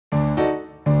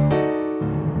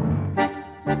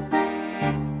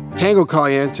Tango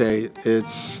Caliente,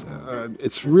 it's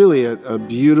really a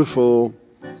beautiful,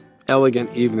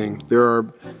 elegant evening. There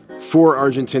are 4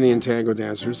 Argentinian tango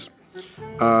dancers.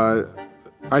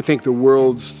 I think the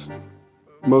world's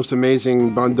most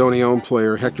amazing bandoneon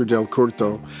player, Hector Del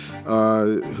Curto,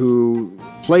 who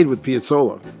played with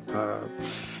Piazzolla.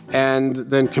 And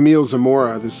then Camille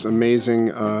Zamora, this amazing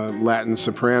Latin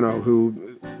soprano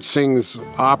who sings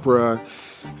opera,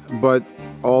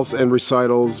 and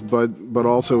recitals, but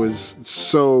also is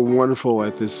so wonderful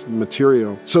at this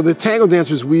material. So the tango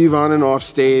dancers weave on and off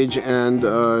stage, and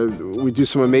we do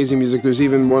some amazing music. There's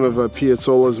even one of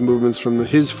Piazzolla's movements from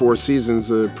his 4 seasons,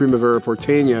 the Primavera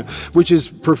Porteña, which is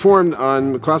performed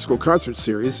on the classical concert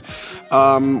series.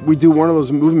 We do one of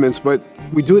those movements, but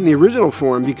we do it in the original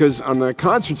form because on the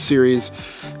concert series,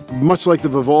 much like the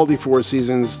Vivaldi 4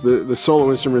 seasons, the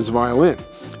solo instrument is violin.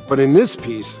 But in this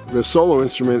piece, the solo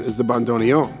instrument is the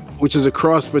bandoneon, which is a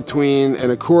cross between an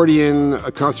accordion,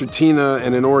 a concertina,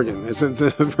 and an organ. It's a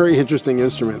very interesting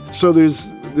instrument. So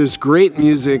there's great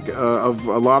music of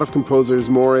a lot of composers,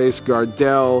 Mores,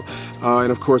 Gardel, and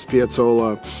of course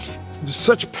Piazzolla. There's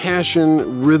such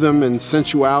passion, rhythm, and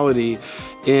sensuality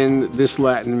in this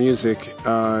Latin music.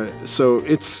 So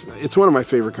it's one of my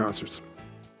favorite concerts.